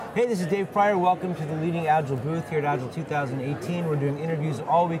Hey, this is Dave Pryor. Welcome to the Leading Agile booth here at Agile 2018. We're doing interviews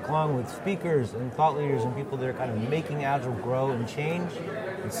all week long with speakers and thought leaders and people that are kind of making Agile grow and change.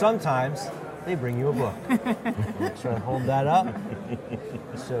 And sometimes they bring you a book. Try to hold that up.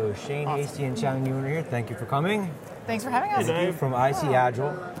 So Shane Hastie and Xiang Yuan are here. Thank you for coming. Thanks for having us. Thank you from IC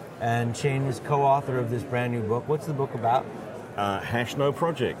Agile. And Shane is co-author of this brand new book. What's the book about? Hash No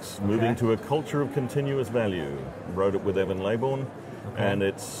Projects, moving to a culture of continuous value. Wrote it with Evan Laybourne. Okay. And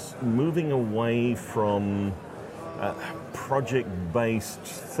it's moving away from project-based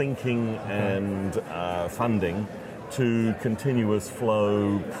thinking and funding to continuous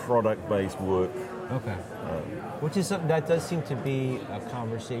flow, product-based work. Okay. Which is something that does seem to be a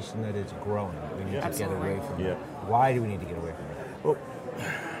conversation that is growing. We need to get away from it. Why do we need to get away from it? Well,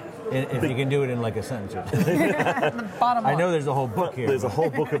 if you can do it in like a sentence or two. The bottom line. I know there's a whole book here. There's a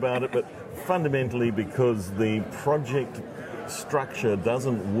whole book about it, but fundamentally because the project structure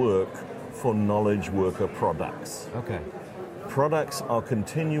doesn't work for knowledge worker products. Okay. Products are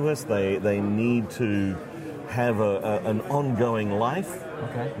continuous. They need to have an ongoing life.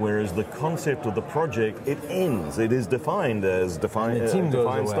 Okay. Whereas the concept of the project, it ends. It is defined as defined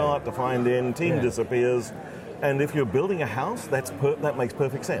start, defined end. Team disappears. And if you're building a house, that makes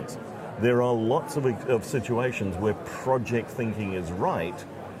perfect sense. There are lots of situations where project thinking is right.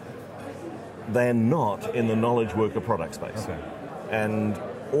 They're not in the knowledge worker product space. Okay. And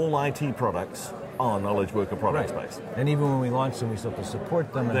all IT products are knowledge worker product space. And even when we launch them, we still have to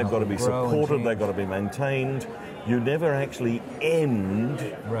support them. They've got to be supported, they've got to be maintained. You never actually end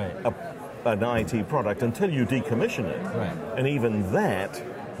an IT product until you decommission it. Right. And even that,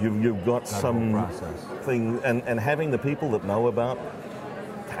 you've got some thing, and having the people that know about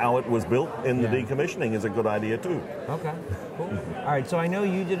how it was built in the decommissioning is a good idea too. Okay, cool. All right, so I know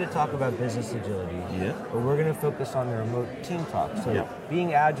you did a talk about business agility, but we're going to focus on the remote team talk. So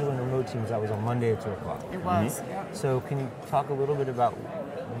being agile in remote teams, that was on Monday at 2 o'clock. It was. So can you talk a little bit about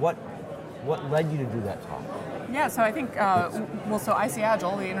what led you to do that talk? Yeah, so I think, so IC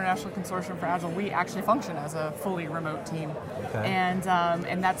Agile, the International Consortium for Agile, we actually function as a fully remote team. Okay. And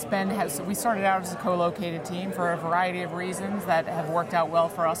that's we started out as a co-located team for a variety of reasons that have worked out well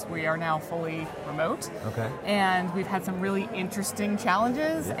for us. We are now fully remote. Okay. And we've had some really interesting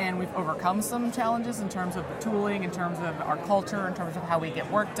challenges, and we've overcome some challenges in terms of the tooling, in terms of our culture, in terms of how we get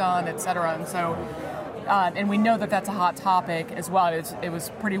work done, et cetera. And so, and we know that that's a hot topic as well. It was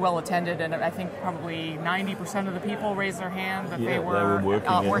pretty well attended, and I think probably 90% of the people raised their hand that they were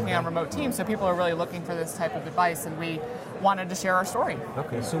working on remote teams. So people are really looking for this type of advice, and we wanted to share our story.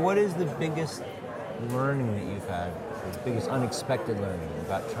 Okay, so what is the biggest learning that you've had, the biggest unexpected learning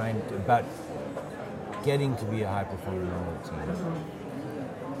about getting to be a high-performing remote team?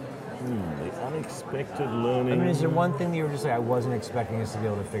 The unexpected learning. I mean, is there one thing that you were just like, I wasn't expecting us to be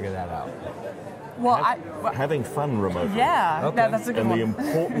able to figure that out? Well, having fun remotely. Yeah, that's a good one. And the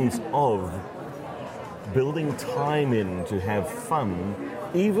importance of building time in to have fun,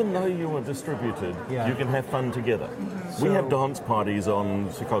 even though you are distributed, you can have fun together. We have dance parties on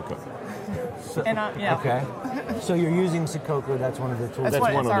Shikoku. Okay. So you're using Shikoku, that's one of the tools? That's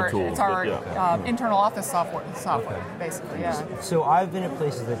one of the tools. It's our internal office software, basically, So I've been at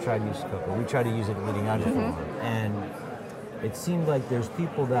places that try to use Shikoku. We try to use it at Leading Agile and it seemed like there's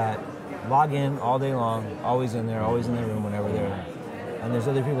people that log in all day long, always in their room whenever they're in. And there's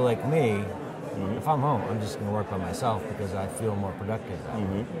other people like me, if I'm home, I'm just going to work by myself because I feel more productive that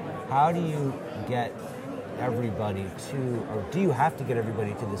way. How do you get everybody or do you have to get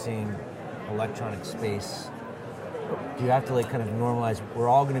everybody to the same electronic space? Do you have to kind of normalize, we're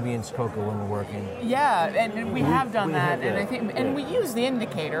all going to be in Shikoku when we're working? Yeah, and we have done that, and I think, and we use the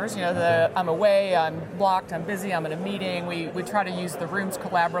indicators, I'm away, I'm blocked, I'm busy, I'm in a meeting. We try to use the rooms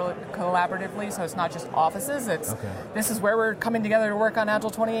collaboratively, so it's not just offices, this is where we're coming together to work on Agile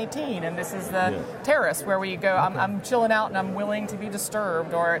 2018, and this is the terrace where we go, I'm chilling out and I'm willing to be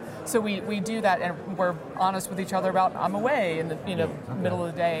disturbed, so we do that, and we're honest with each other about I'm away in the middle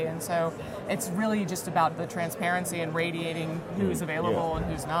of the day, and so it's really just about the transparency and radiating who's available and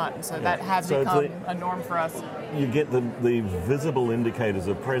who's not. And so that has become a norm for us. You get the visible indicators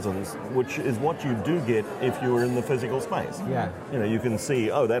of presence, which is what you do get if you're in the physical space. Yeah. You can see,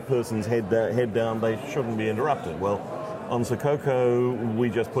 that person's head down, they shouldn't be interrupted. Well, on Shikoku, we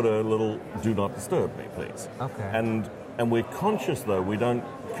just put a little "Do not disturb me, please." Okay. And we're conscious, though, we don't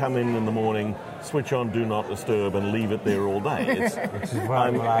come in the morning, switch on Do Not Disturb, and leave it there all day. Which is what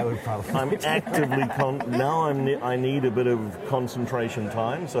I would probably I'm actively, I need a bit of concentration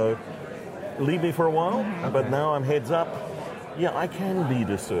time, so leave me for a while, but now I'm heads up, yeah, I can be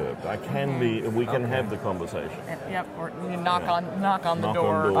disturbed. I can be. We can have the conversation. Yep. Or you knock on the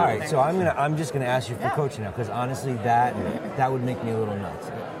door. on doors. All right, so I'm just gonna ask you for coaching now, because honestly, that would make me a little nuts.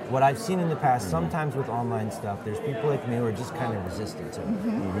 What I've seen in the past, sometimes with online stuff, there's people like me who are just kind of resistant to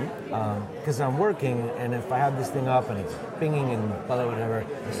it. Because I'm working, and if I have this thing up and it's pinging and blah, whatever,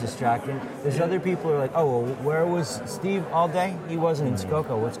 it's distracting. There's other people who are like, oh, well, where was Steve all day? He wasn't in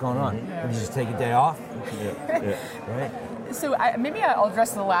Scocco. What's going on? Did you just take a day off? Right? So maybe I'll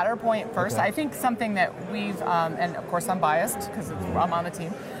address the latter point first. Okay. I think something that we've, and of course I'm biased because I'm on the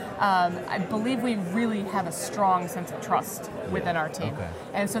team, I believe we really have a strong sense of trust within our team. Okay.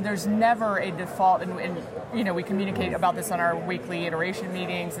 And so there's never a default, and you know, we communicate about this on our weekly iteration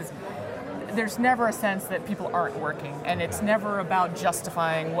meetings, there's never a sense that people aren't working, and it's never about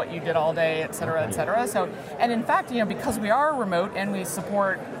justifying what you did all day, et cetera, et cetera. So, and in fact, you know, because we are remote and we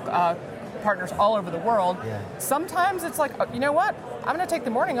support partners all over the world, sometimes it's like, you know what, I'm going to take the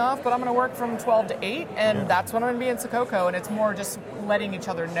morning off, but I'm going to work from 12 to 8, and that's when I'm going to be in Secocco, and it's more just letting each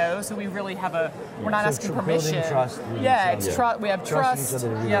other know, so we really have we're not asking permission. Building trust. It's we have trust.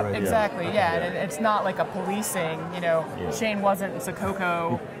 Yep, right. Exactly, and it's not like a policing, you know, Shane wasn't in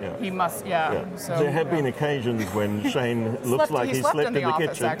Secocco, he must, So there have been occasions when Shane looks like he slept in the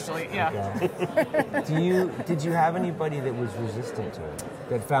office, kitchen. Actually, Did you have anybody that was resistant to it,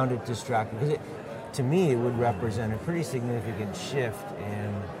 that found it distracting? Because to me, it would represent a pretty significant shift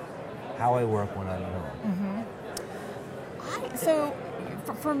in how I work when I'm at home. So,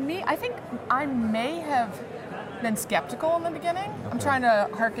 for me, I think I may have been skeptical in the beginning. Okay. I'm trying to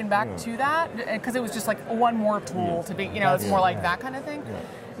harken back to that, because it was just like one more tool to be, you know, it's more like that kind of thing.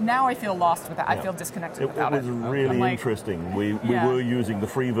 Now I feel lost with that. I feel disconnected without it. It was really interesting. We were using the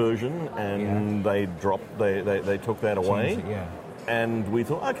free version, and they took that away. And we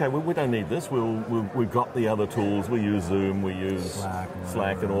thought, okay, we don't need this. We've got the other tools. We use Zoom, we use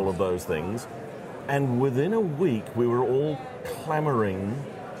Slack and all of those things. And within a week, we were all clamoring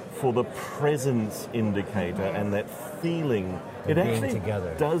for the presence indicator and that feeling. It actually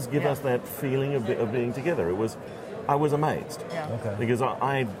does give us that feeling of being together. I was amazed because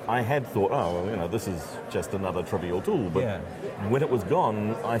I had thought, oh, well, you know, this is just another trivial tool. But when it was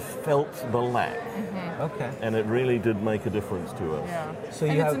gone, I felt the lack. And it really did make a difference to us. So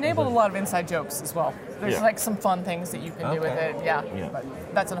it's enabled a lot of inside jokes as well. There's like some fun things that you can do with it. But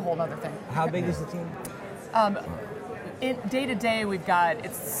that's a whole other thing. How big is the team? Day to day, we've got,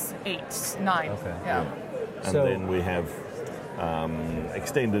 it's 8, 9. And then we have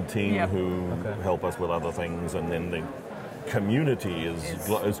extended team who help us with other things, and then the community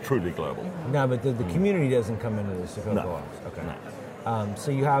is truly global. No, but the community doesn't come into the Secocco office. Okay. No. So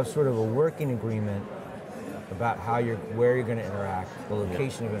you have sort of a working agreement about where you're going to interact, the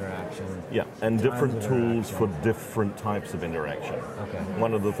location of interaction. And different tools for different types of interaction.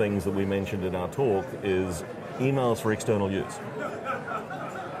 One of the things that we mentioned in our talk is emails for external use.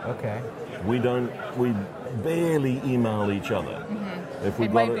 We barely email each other.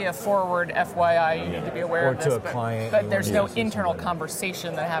 It might be a forward FYI, you need to be aware of this, to a client, but there's no internal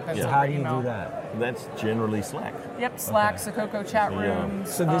conversation that happens over How do you email. do that? That's generally Slack. Slack, Secocco chat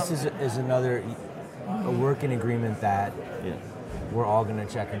rooms. So this is another a working agreement that we're all going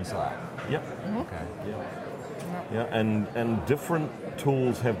to check in Slack. And different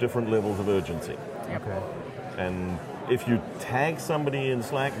tools have different levels of urgency. And if you tag somebody in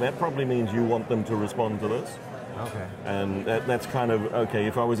Slack, that probably means you want them to respond to this. And that's kind of,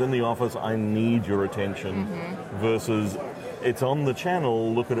 if I was in the office, I need your attention, versus it's on the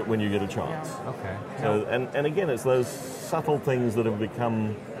channel, look at it when you get a chance. So, and again, it's those subtle things that have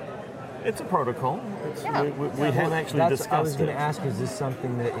become, it's a protocol. We have actually discussed it. I was going to ask, is this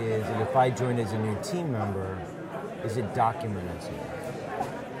something that is, if I joined as a new team member, is it documented?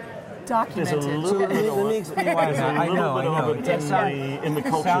 Documented. Let me explain why. I know. In the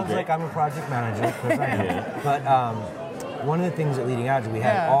culture. Sounds like I'm a project manager, because I am. But one of the things at Leading Agile, we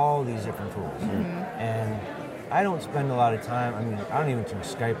have all these different tools, and I don't spend a lot of time. I mean, I don't even turn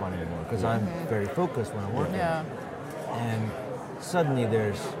Skype on anymore because I'm very focused when I'm working. And suddenly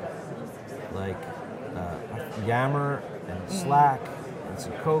there's like Yammer and Slack and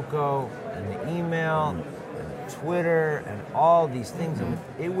Secocco and the email. Twitter and all these things, and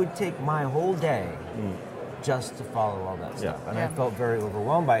it would take my whole day just to follow all that stuff. And I felt very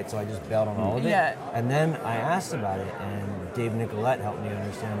overwhelmed by it, so I just bailed on all of it. And then I asked about it, and Dave Nicolette helped me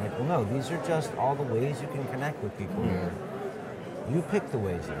understand, like, well, no, these are just all the ways you can connect with people here. You pick the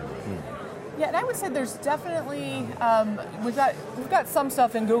ways that you do. And I would say there's definitely, we've got some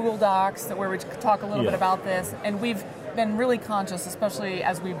stuff in Google Docs where we talk a little bit about this, and we've been really conscious, especially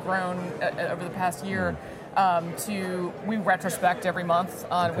as we've grown over the past year, we retrospect every month.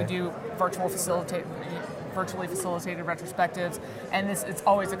 We do virtually facilitated retrospectives, and it's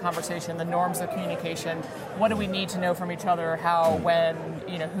always a conversation, the norms of communication. What do we need to know from each other? How, when,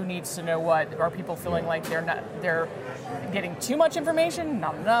 who needs to know what? Are people feeling like they're getting too much information,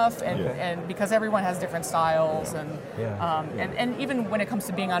 not enough? And because everyone has different styles, and even when it comes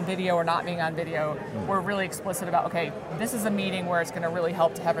to being on video or not being on video, we're really explicit about, okay, this is a meeting where it's going to really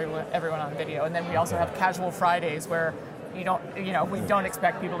help to have everyone on video. And then we also have casual Fridays where we don't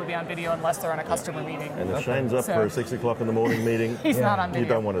expect people to be on video unless they're on a customer meeting. And if Shane's up for a 6 o'clock in the morning meeting, he's not on video.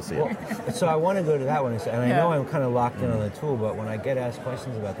 You don't want to see it. So I want to go to that one, and I know I'm kind of locked in on the tool, but when I get asked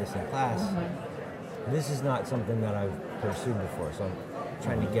questions about this in class, this is not something that I've pursued before, so I'm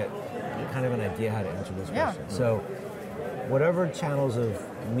trying to get kind of an idea how to answer this question. So whatever channels of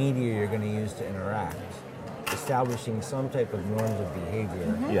media you're going to use to interact, establishing some type of norms of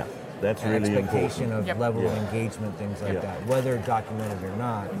behavior. That's really expectation important. of level of engagement, things like that, whether documented or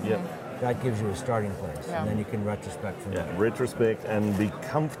not. That gives you a starting place, and then you can retrospect from there. Retrospect and be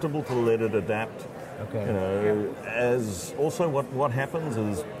comfortable to let it adapt. Okay. As also what happens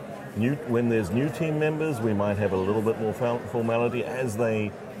is when there's new team members, we might have a little bit more formality as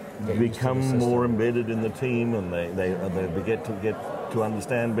they become more embedded in the team and they get to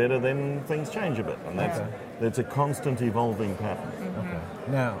understand better. Then things change a bit, and that's a constant evolving pattern.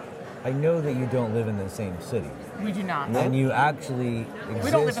 Okay. Now, I know that you don't live in the same city. We do not. And you actually exist.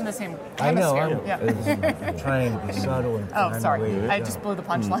 We don't live in the same hemisphere. I know. I'm trying to be subtle and sorry. I just blew the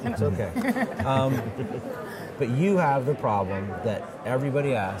punchline. It's okay. But you have the problem that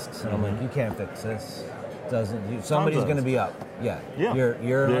everybody asks, and I'm like, you can't fix this. Somebody's going to be up. You're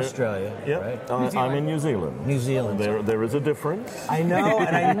in Australia, right? I'm in New Zealand. New Zealand. There is a difference. I know,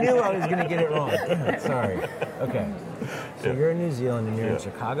 and I knew I was going to get it wrong. Sorry. Okay. So you're in New Zealand and you're in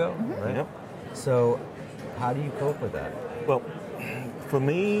Chicago, right? Yep. So how do you cope with that? Well, for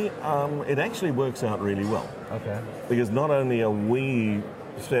me, it actually works out really well. Okay. Because not only are we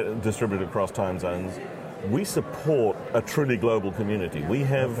distributed across time zones, we support a truly global community. We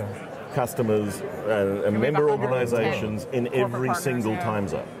have customers and member organizations in every single time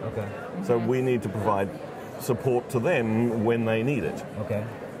zone. Okay. So we need to provide support to them when they need it. Okay.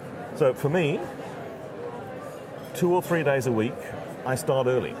 So for me, 2 or 3 days a week, I start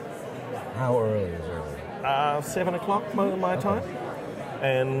early. How early is early? 7 o'clock my time.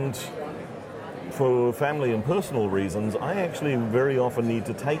 And for family and personal reasons, I actually very often need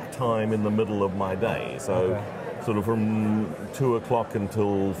to take time in the middle of my day. So sort of from 2 o'clock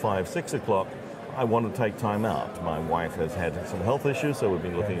until 5, 6 o'clock, I want to take time out. My wife has had some health issues, so we've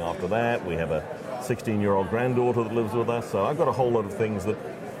been looking after that. We have a 16-year-old granddaughter that lives with us, so I've got a whole lot of things that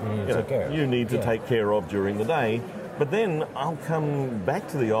you need to take care of during the day. But then I'll come back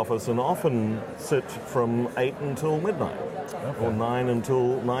to the office and often sit from 8 until midnight, or 9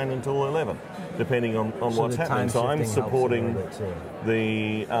 until 11, depending on what's happening. So I'm supporting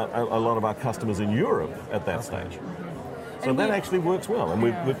a lot of our customers in Europe at that stage. So that actually works well. And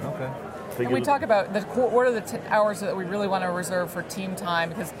and we talk about what are the hours that we really want to reserve for team time,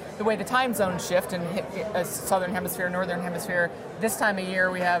 because the way the time zones shift in Southern Hemisphere, Northern Hemisphere, this time of year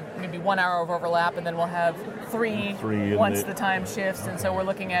we have maybe 1 hour of overlap, and then we'll have three once the time shifts. And so we're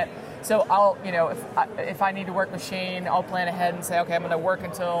looking at, I'll, if I need to work with Shane, I'll plan ahead and say, okay, I'm going to work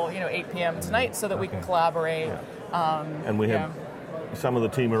until 8 p.m. tonight so that we can collaborate. And we have some of the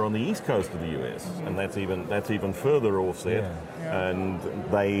team are on the east coast of the US, and that's even further offset. And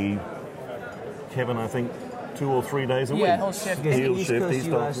Kevin, I think 2 or 3 days a week. Yeah, he'll shift. He'll shift. He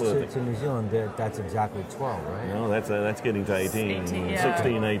starts to New Zealand, that's exactly 12, right? No, that's getting to 18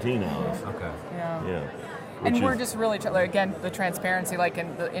 16, 18 hours. Okay. Yeah. And we're just really, again, the transparency, like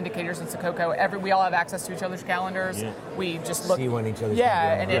in the indicators in Sococo, we all have access to each other's calendars. Yeah. We just look. See when each other's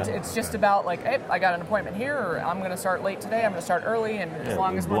it's just about like, hey, I got an appointment here, or I'm going to start late today, I'm going to start early, and as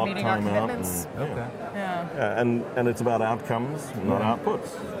long as we're meeting our commitments. And it's about outcomes, not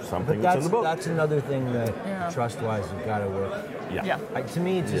outputs. Something that's in the book. That's another thing that trust-wise you've got to work. To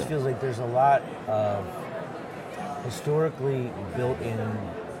me, it just feels like there's a lot of historically built-in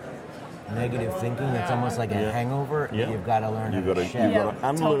negative thinking that's almost like a hangover. You've got to learn how to shed. You've got to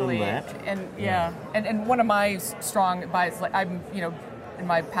unlearn that. And one of my strong biases, like in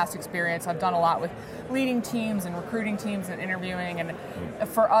my past experience, I've done a lot with leading teams and recruiting teams and interviewing, and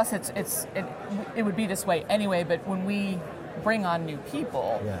for us it would be this way anyway, but when we bring on new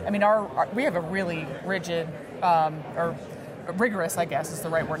people, I mean we have a really rigid rigorous, I guess is the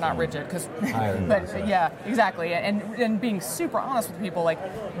right word, not rigid, because but yeah, exactly, and being super honest with people, like,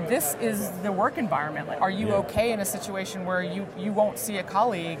 this is the work environment. Like, are you okay in a situation where you won't see a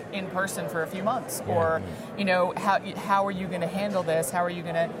colleague in person for a few months, or how are you going to handle this? How are you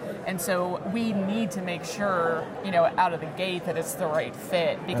going to? And so we need to make sure out of the gate that it's the right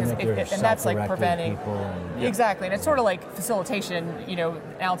fit, because and that's like preventing exactly, and it's sort of like facilitation. An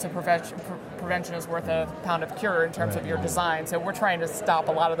ounce of prevention is worth a pound of cure in terms of your design. So we're trying to stop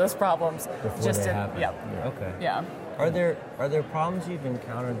a lot of those problems just in Okay. Yeah. Are there problems you've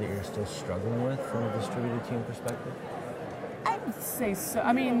encountered that you're still struggling with from a distributed team perspective? I would say so.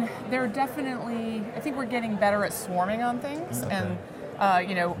 I mean, there are definitely. I think we're getting better at swarming on things, and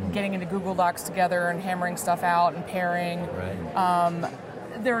getting into Google Docs together and hammering stuff out and pairing. Right.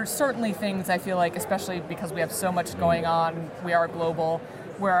 There are certainly things I feel like, especially because we have so much going on, we are global,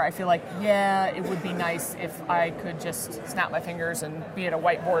 where I feel like, it would be nice if I could just snap my fingers and be at a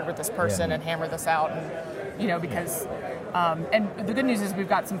whiteboard with this person and hammer this out, and because. And the good news is we've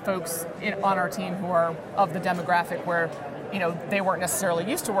got some folks on our team who are of the demographic where they weren't necessarily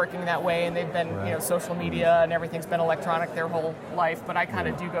used to working that way, and they've been, social media and everything's been electronic their whole life. But I kind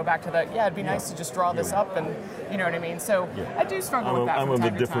of do go back to that. It'd be nice to just draw this up, and you know what I mean. So I do struggle with that. I'm of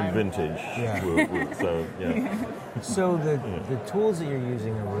a different vintage. So the tools that you're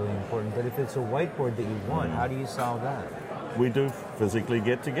using are really important. But if it's a whiteboard that you want, how do you solve that? We do physically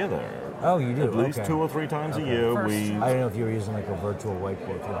get together. Oh, you do? At least 2 or 3 times a year. I don't know if you were using like a virtual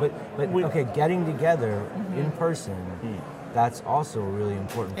whiteboard tool, but getting together in person, that's also a really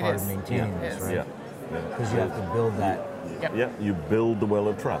important part of maintaining this, right? Because you have to build that. You build the well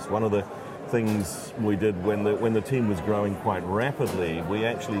of trust. One of the things we did when the team was growing quite rapidly, we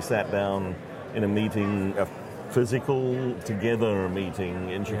actually sat down in a meeting, a physical together meeting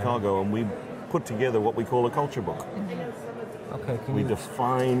in Chicago, and we put together what we call a culture book. Okay. We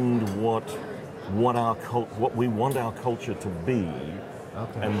defined what we want our culture to be,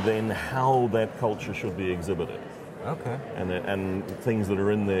 and then how that culture should be exhibited. Okay. And things that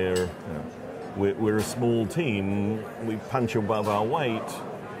are in there. We're a small team. We punch above our weight.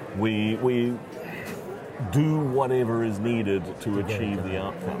 We do whatever is needed to achieve the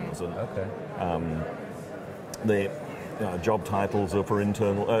outcomes. And, the job titles are for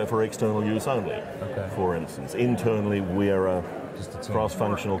external use only. For instance, internally we are a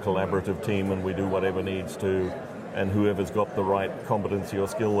cross-functional collaborative team, and we do whatever needs to, and whoever's got the right competency or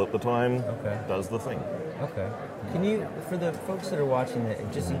skill at the time does the thing. Okay. Can you, for the folks that are watching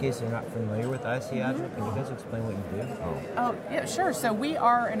it, just in case they're not familiar with IC Agile, can you guys explain what you do? Oh, yeah, sure. So we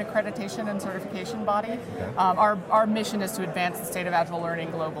are an accreditation and certification body. Our mission is to advance the state of Agile learning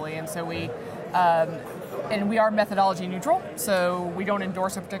globally, and so we are methodology neutral, so we don't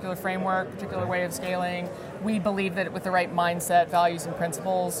endorse a particular framework, particular way of scaling. We believe that with the right mindset, values, and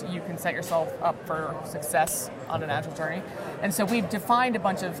principles, you can set yourself up for success on an Agile journey. And so we've defined a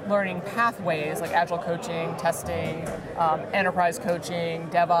bunch of learning pathways like Agile coaching, testing, enterprise coaching,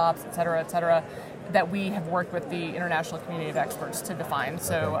 DevOps, et cetera, that we have worked with the international community of experts to define.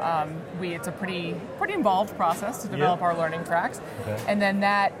 So it's a pretty involved process to develop our learning tracks. And then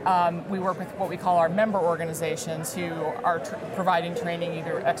that we work with what we call our member organizations, who are providing training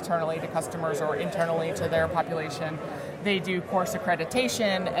either externally to customers or internally to their population. They do course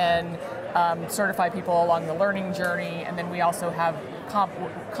accreditation and certify people along the learning journey, and then we also have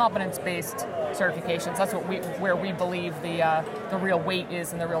competence-based certifications. That's where we believe the real weight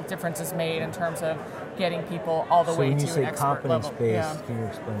is and the real difference is made in terms of getting people all the way to an expert level. So when you say competence-based, can you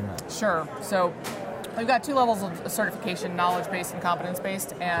explain that? Sure. So we've got 2 levels of certification: knowledge-based and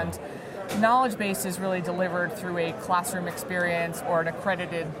competence-based. And knowledge-based is really delivered through a classroom experience or an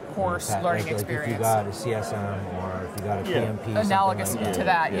accredited course learning experience. If you got a CSM or if you got a PMP. Analogous to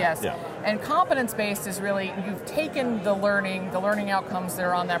that, yes. And competence-based is really, you've taken the learning outcomes that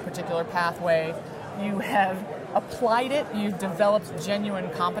are on that particular pathway, you have applied it, you've developed genuine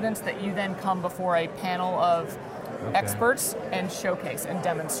competence that you then come before a panel of experts and showcase and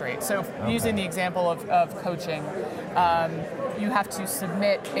demonstrate. So using the example of coaching, you have to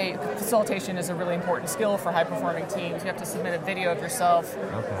submit facilitation is a really important skill for high-performing teams. You have to submit a video of yourself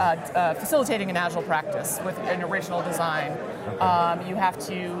facilitating an Agile practice with an original design. You have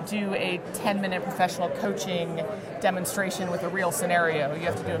to do a 10-minute professional coaching demonstration with a real scenario. You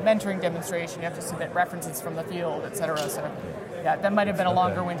have to do a mentoring demonstration. You have to submit references from the field, et cetera. So, that might have been a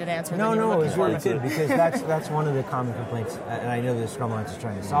longer-winded answer. No, it was really good, because that's one of the common complaints, and I know the Scrum Alliance is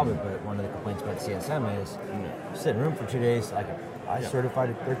trying to solve it, but one of the complaints about CSM is you sit in a room for 2 days, I certified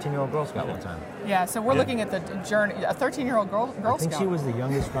a 13-year-old Girl Scout one time. Yeah, so we're looking at the journey. A 13-year-old Girl Scout. I think she was the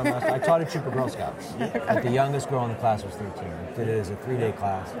youngest Scrum Master. I taught a troop of Girl Scouts. But the youngest girl in the class was 13. I did it as a 3-day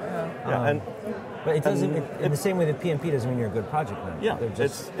class. But it doesn't. In the same way that PMP doesn't mean you're a good project manager. Yeah,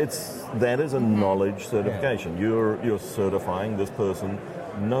 it's that is a knowledge certification. Yeah. You're certifying this person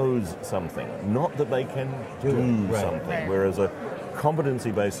knows something, not that they can do something. Right. Whereas a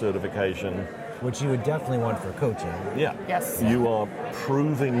competency-based certification, which you would definitely want for coaching. Yeah. Yes. You are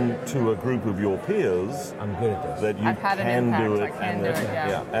proving to a group of your peers, I'm good at this. That you I've had an can impact. do it. I can do it.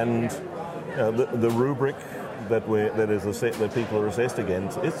 Yeah. And the rubric that people are assessed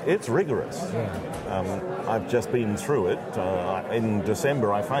against, it's rigorous. Yeah. I've just been through it. In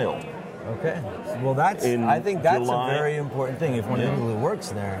December, I failed. Okay. Well, I think that's July, a very important thing. If one of the people who works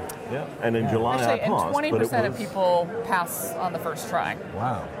there. Yeah. And in July, actually, I passed. And 20% of people pass on the first try.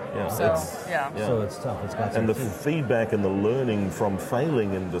 Wow. Yeah. So So it's tough. It's got. And the feedback and the learning from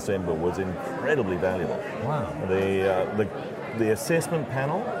failing in December was incredibly valuable. Wow. The assessment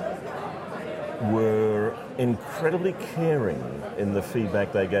panel were incredibly caring in the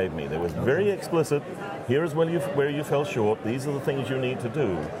feedback they gave me. They was very explicit. Here is where you fell short. These are the things you need to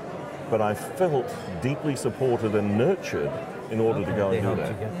do. But I felt deeply supported and nurtured in order to go and do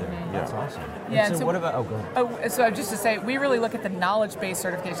that. You get there. That's awesome. Yeah. So what about? Go ahead. So just to say, we really look at the knowledge-based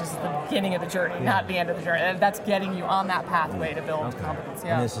certifications as the beginning of the journey, not the end of the journey. And that's getting you on that pathway to build competence.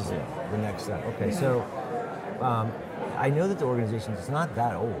 Yeah. And this is the next step. Okay. So. I know that the organization is not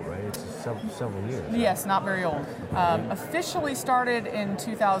that old, right? It's several years. Right? Yes, not very old. Officially started in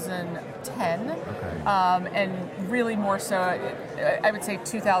 2010, and really more so, I would say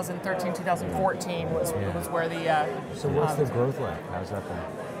 2013, 2014 was where the. So what's the growth like? How's that been?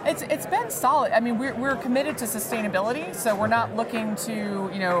 It's been solid. I mean, we're committed to sustainability, so we're not looking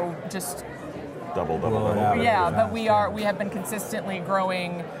to just double. Yeah, but we have been consistently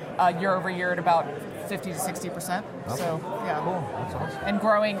growing year over year at about 50 to 60%. Okay. So yeah, cool. That's awesome. And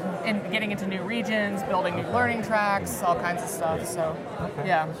growing and getting into new regions, building new learning tracks, all kinds of stuff. So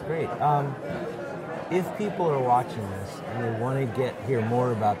yeah, that's great. If people are watching this and they want to hear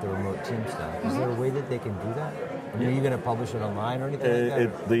more about the remote team stuff, is there a way that they can do that? Are you going to publish it online or anything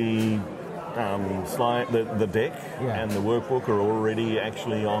like that? The deck and the workbook are already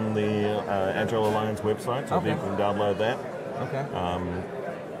actually on the Agile Alliance website, so people can download that. Okay.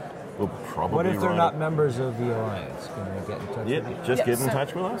 We'll probably what if they're not members of the Alliance? Can they get in touch with you? Just get in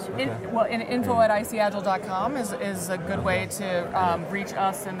touch with us. Info@icagile.com is a good way to reach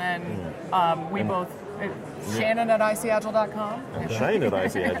us, and then we both... Shannon at icagile.com. Shane at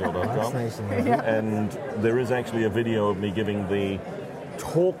icagile.com. That's nice and there is actually a video of me giving the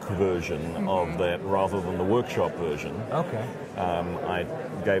talk version of that rather than the workshop version. Okay. I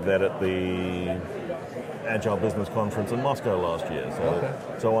gave that at the Agile Business Conference in Moscow last year.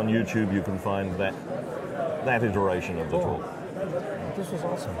 So on YouTube you can find that iteration of the talk. This was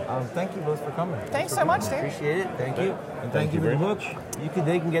awesome. Thank you both for coming. Thanks so much, Dave. Appreciate it. Thank you. And thank you for the book.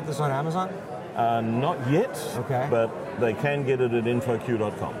 They can get this on Amazon? Not yet, but they can get it at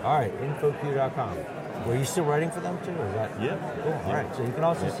infoq.com. All right, infoq.com. Were you still writing for them too? Or is that... Cool. All right, so you can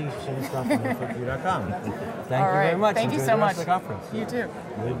also see some stuff on infoq.com. Thank you very much. Thank you so much. Enjoy the rest of the conference. You too.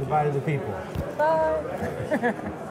 Wave goodbye to the people. Bye.